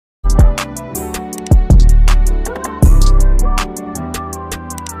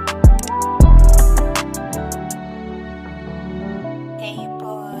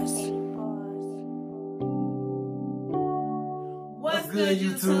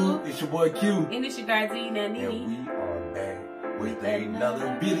YouTube? It's your boy Q. And it's your girl NiNi. And we are back with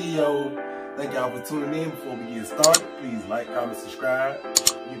another video. Thank y'all for tuning in. Before we get started, please like, comment, subscribe.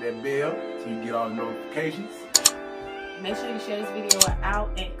 Hit that bell so you get all the notifications. Make sure you share this video out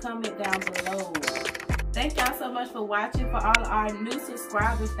and comment down below. Thank y'all so much for watching. For all of our new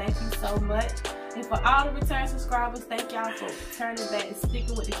subscribers, thank you so much. And for all the return subscribers, thank y'all for turning back and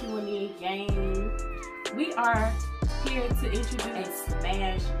sticking with the Q&N game. We are here to introduce a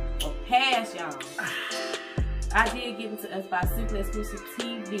smash or pass, y'all. Idea given to us by Simply Exclusive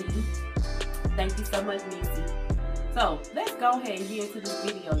TV. Thank you so much, Missy. So let's go ahead and get into this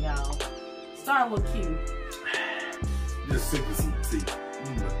video, y'all. Starting with Q. Just Simply TV.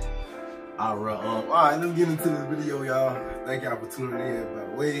 Alright, let's get into this video, y'all. Thank y'all for tuning in. By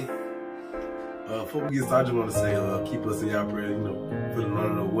the way, before we get started, I just want to say, keep us in y'all prayer. You know, feeling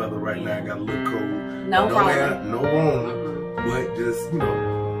under the weather right now. Got a little cold. No wrong. No wrong. But just, you know,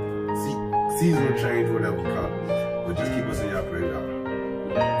 seasonal change, whatever you call it. But just keep us in y'all prayer,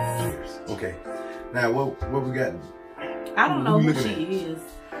 y'all. Cheers. Okay. Now, what we got? I don't know who she is.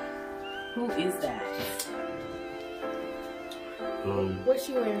 Who is that? What's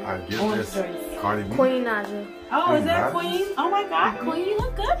she wearing? I guess that's Cardi B. Queen Naja. Oh, is that Queen? Oh my God, Queen, you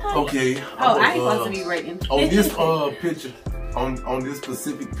look good, honey. Okay. Oh, I ain't supposed to be rating. On this picture, on this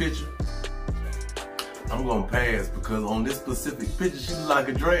specific picture, I'm gonna pass because on this specific picture, she look like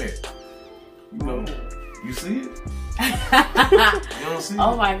a drag. You know, you see it? You don't see it?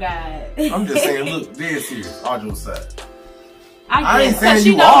 Oh my God. I'm just saying, look, dead serious, all jokes aside. I ain't saying she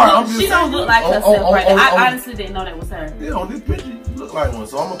you don't are. Look, she don't look like herself right now. I honestly didn't know that was her. Yeah, on this picture, you look like one.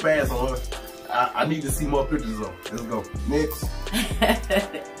 So I'm gonna pass on her. I need to see more pictures of her. Let's go. Next.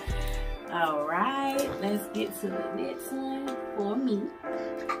 All right, let's get to the next one for me.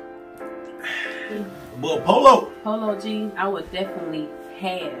 But Polo G, I would definitely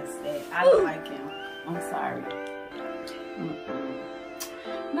pass that. I don't like him. I'm sorry.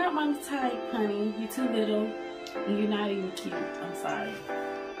 Not my type, honey. You're too little. And you're not even cute. I'm sorry.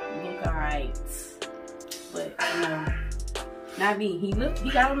 You look alright. But, you know, not me. He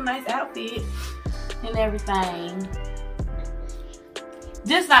got a nice outfit and everything.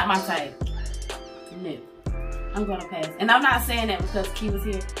 Just not my type. No. I'm gonna pass. And I'm not saying that because Key was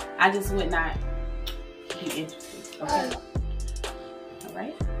here. I just would not be interested. Okay?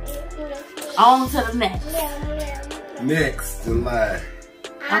 Alright? On to the next. Next in line.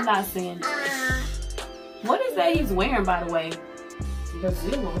 I'm not saying that. What is that he's wearing, by the way?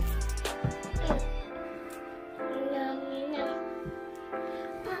 Brazil.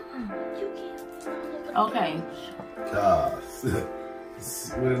 Okay. What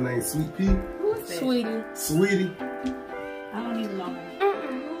is her name? Sweet Pea? Who's that? Sweetie. I don't even know her.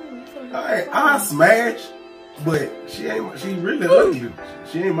 Alright, I smash, but she really ugly.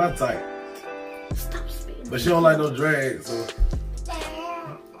 She ain't my type. Stop spitting. But she don't like no drag, so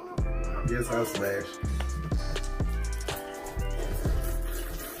I guess I smash.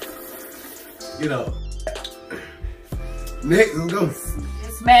 Get up. Next, let's go.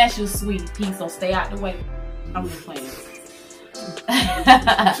 Smash you, Sweet Pea, so stay out the way. I'm just playing. She ain't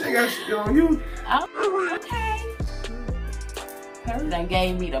got shit on you. Oh, okay. Her done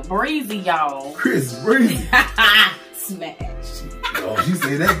gave me the breezy, y'all. Chris Breezy. Smash. Oh, she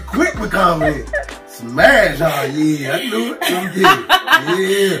said that quick with comment. Smash, oh yeah, I knew it. Come get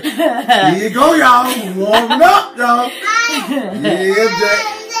it. Yeah. Here you go, y'all. Warming up, y'all. Yeah,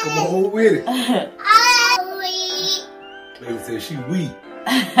 Jack. Come on with it. They said she weak.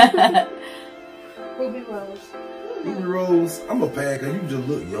 Ruby Rose. Ruby Rose, I'm a pad because you just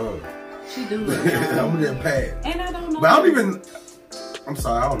look young. She do look young. I'm that pad. And I don't know. But I don't even. I'm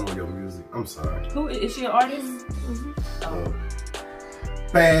sorry, I don't know your music. I'm sorry. Who is she? An artist? Oh.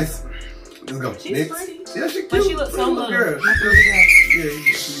 Pass. Let's go. She's next. pretty. Yeah, she cute. But she looks so little. Girl. My girl. Yeah,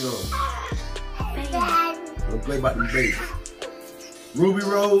 she young. Don't play about them babies. Ruby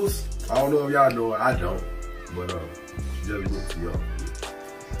Rose. I don't know if y'all know her. I don't. But she just looks too young.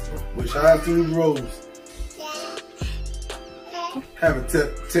 But shout out to Ruby Rose. Having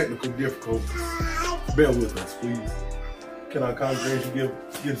technical difficulties. Bear with us, please. Can our congregation give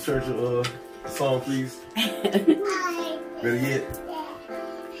the church a song, please? Better yet.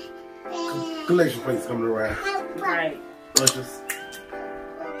 Collection plates coming around. Right. Ushers.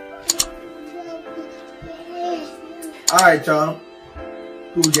 Alright, y'all.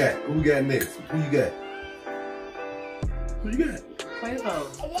 Who we got? Who we got next? Who you got? Who you got? Quavo.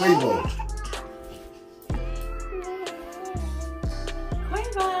 Quavo.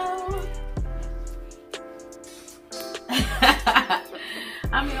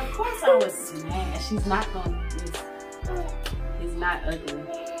 I mean, of course I would smash. He's not gonna. His not ugly.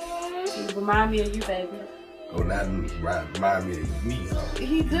 He remind me of you, baby. Oh, not remind me of me, huh?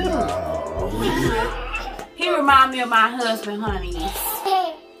 He do. Oh. He remind me of my husband, honey.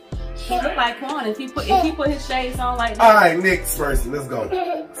 He look like Kwame if he put his shades on like that. All right, next person, let's go.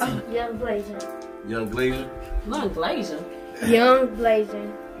 Young Blazer. Young Glazier. Young Glazier. Young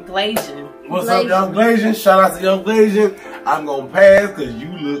Blazer. Glazier. What's up, Young Glazier? Shout out to Young Glazier. I'm gonna pass because you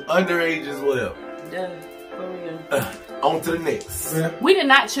look underage as well. Yeah, for real. On to the next. We did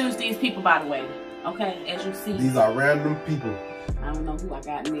not choose these people, by the way. Okay, as you see. These are random people. I don't know who I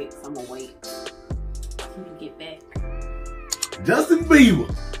got next. I'm gonna wait until you get back. Justin Bieber.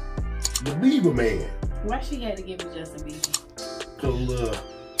 The Bieber man. Why she had to give me Justin Bieber? Cause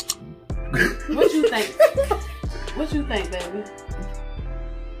What you think? What you think, baby?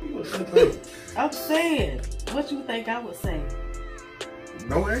 I'm saying. What you think I would say?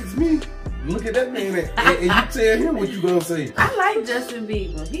 Don't ask me. Look at that man and you tell him what you gonna say. I like Justin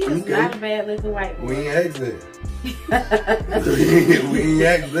Bieber. He is not a bad looking white boy. We ain't ask that. We ain't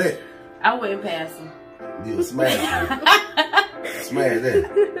ask that. I wouldn't pass him. You'll smash that. Smash that.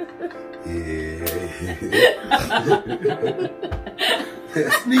 Yeah.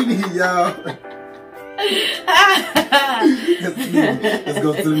 Sneaky, y'all. Let's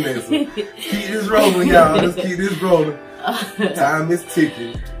go to the next one. Keep this rolling, y'all. Let's keep this rolling. Time is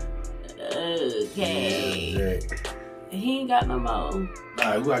ticking. Okay. Yeah. He ain't got no more.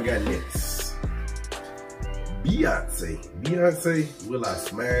 Alright, who I got next? Beyonce. Beyonce, will I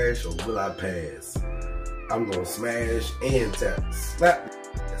smash or will I pass? I'm gonna smash and tap. Slap.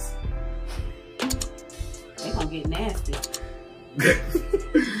 They gonna get nasty.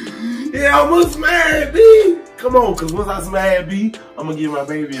 Yeah, I'm gonna smash B. Come on, cause once I smash B, I'm gonna give my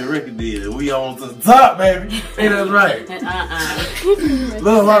baby a record deal. We on to the top, baby. Hey, that's right.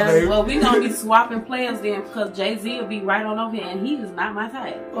 Love my baby. Well, we gonna be swapping players then, because Jay-Z will be right on over here, and he is not my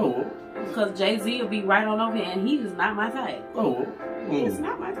type. Oh. Because Jay-Z will be right on over here, and he is not my type. Oh. It's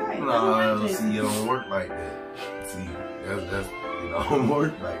not my type. No, see, it don't work like that. See, that's it don't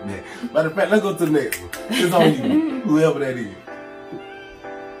work like that. Matter of fact, let's go to the next one. It's on you, whoever that is.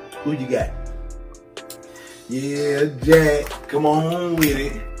 Who you got? Yeah, Jack. Come on with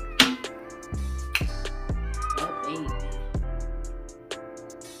it. Oh,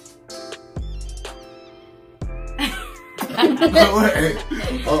 baby.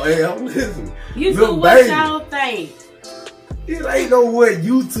 Oh, hey, I'm listening. You two, what y'all think? It ain't no what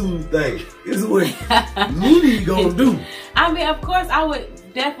YouTube think. It's what NiNi gonna do. I mean, of course, I would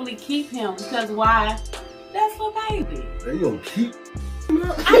definitely keep him, because why? That's for baby. They gonna keep. I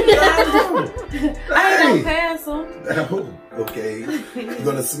ain't gonna pass him. Oh, okay. You're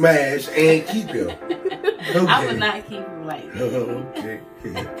gonna smash and keep him. Okay. I would not keep him like that. Okay.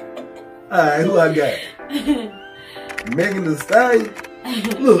 Alright, who I got? Megan Thee Stallion.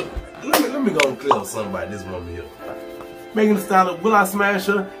 Look, let me go and clear up something about this woman here. Megan Thee Stallion, will I smash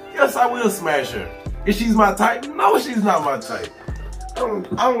her? Yes, I will smash her. If she's my type? No, she's not my type. I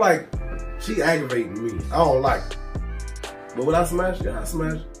don't like, she aggravating me. I don't like her. But will I smash her? Yeah, I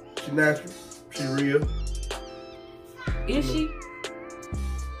smash her. She natural. She real. Is she?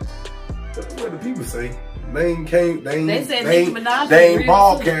 That's what the people say. They ain't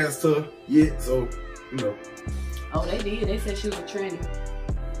broadcast her yet, so, you know. Oh, they did. They said she was a tranny.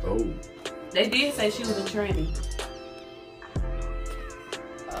 Oh. They did say she was a tranny.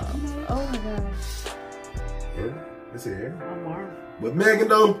 Oh my gosh. Yeah, it's here. I'm Marvin. But Megan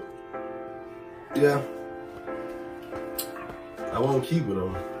though, yeah. I won't keep it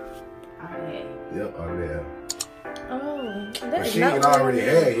on. Okay. Yep, I have. Oh, But that's she not ain't already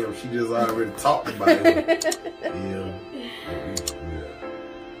had him. She just already talked about him. Yeah.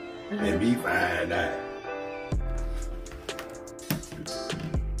 And be fine out.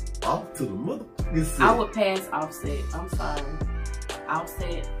 Off to the motherfucking I would pass Offset. I'm sorry.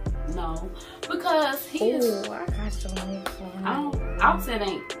 Offset, no. Because he is. Oh, I got some next one. Offset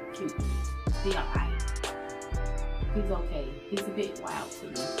ain't cute. He alright. He's okay. He's a bit wild to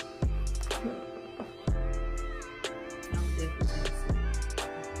me. I'm definitely passing.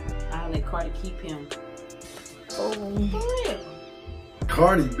 I'll let Cardi keep him. Oh. For real.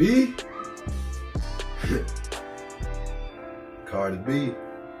 Cardi B. Cardi B.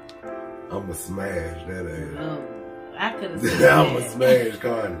 I'ma smash that ass. Oh, I could have said I'ma smash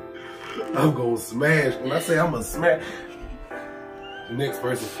Cardi. I'm gonna smash. When I say I'ma smash, the next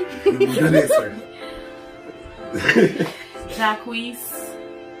person. The next person. Jacquees.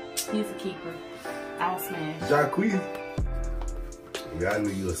 He's a keeper. I'll smash. Jacquees. Yeah, I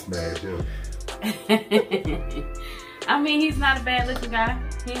knew you would smash him. I mean, he's not a bad looking guy.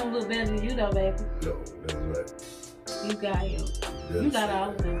 He don't look better than you though, baby. No, that's right. You got him. You got all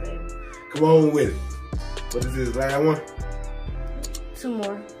of them, baby. Come on with it. What is this, last one? 2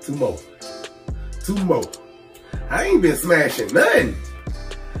 more. 2 more. 2 more. I ain't been smashing nothing.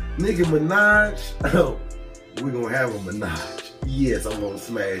 Nigga Minaj. Oh, we gonna have a Minaj. Yes, I'm gonna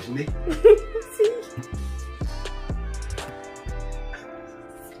smash, nigga.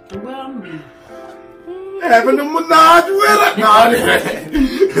 Well, me. Having a Minaj with her.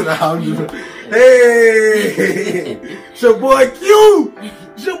 No, I'm just, hey, it's your boy Q.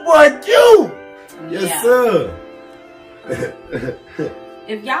 It's your boy Q. Yes, sir.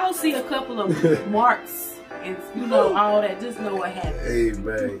 If y'all see a couple of marks and you know all that, just know what happened. Hey,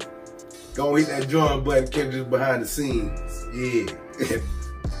 man. Go hit that join button, catch us behind the scenes. Yeah.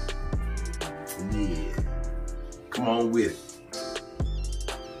 Yeah. Come on with it.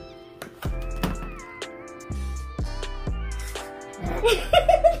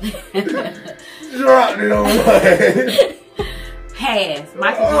 Dropped it on my Pass.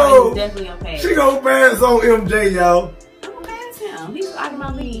 Michael Jordan is definitely a pass. She gonna pass on MJ, y'all. I'm gonna pass him. He's out of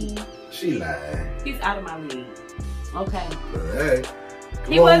my league. She lying. He's out of my league. Okay. Hey.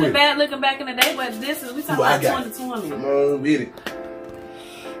 He wasn't bad looking back in the day, but this is, we talking about 2020. Come on with it.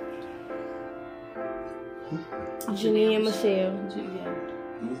 Jenny and Michelle.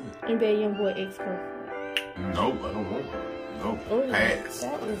 And that young boy ex-girlfriend. Nope, I don't want her. Nope. Oh, Pass.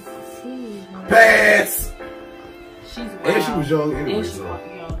 That is tea. Pass. She's wild. And she was young anyway, and she so. was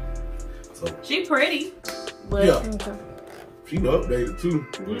young. So. She pretty, but Yeah. She updated too.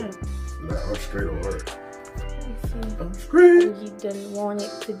 Yeah. Nah, I'm straight on her. I'm And straight. he didn't want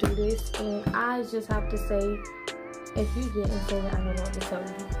it to do this, and I just have to say, if you didn't say that, I don't know what to tell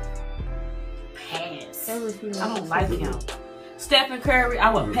you. pass. I Everything don't like him. Stephen Curry,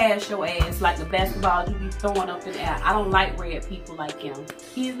 I would pass your ass like the basketball you be throwing up in the air. I don't like red people like him.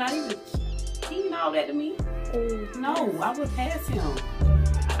 He's not even, he ain't all that to me. No, I would pass him.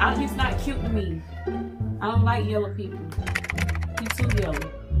 He's not cute to me. I don't like yellow people. He's too yellow.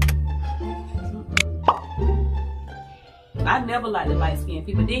 I never liked the light skinned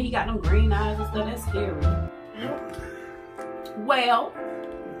people. Then he got them green eyes and stuff. That's scary. Well,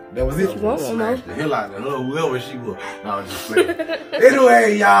 that was it. Smashed the hell out of her, whoever she was. No, I'm just saying.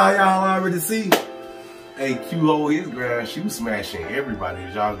 Anyway, y'all already see. Hey, Q hold his ground. She was smashing everybody,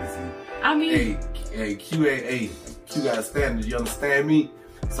 as y'all can see. I mean, hey, Q got standards. You understand me?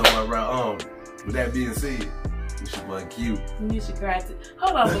 So, with that being said, it's your boy Q. McCrazie.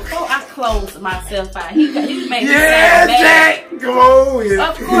 Hold on, before I close myself out, he made me sound Yeah, bad. Jack, come on. Yeah.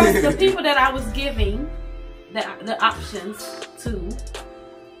 Of course, the people that I was giving the options to,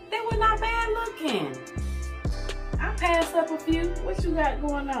 they were not bad looking. I passed up a few. What you got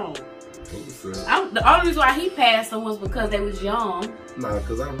going on? The only reason why he passed them was because they was young. Nah,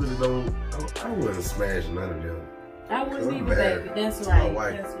 because I really don't, I wouldn't smash none of them. I wouldn't either, married. baby. That's right. My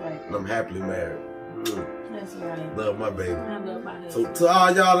wife. That's right. And I'm happily married. That's right. Love my baby. I love my husband. So to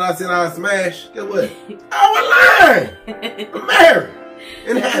all y'all that I said I smash, guess what? I was lying. I'm married.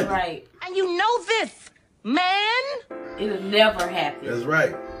 And That's happy. right. And you know this, man. It'll never happen. That's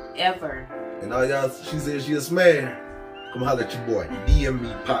right. Ever. And all y'all, she said she a smash. Come holler at your boy. DM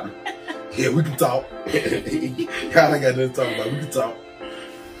me, partner. Yeah, we can talk. Y'all ain't got nothing to talk about. We can talk.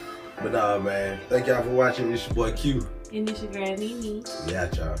 But nah, man. Thank y'all for watching. It's your boy Q. And it's your girl NiNi. Yeah,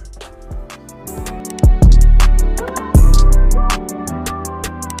 y'all.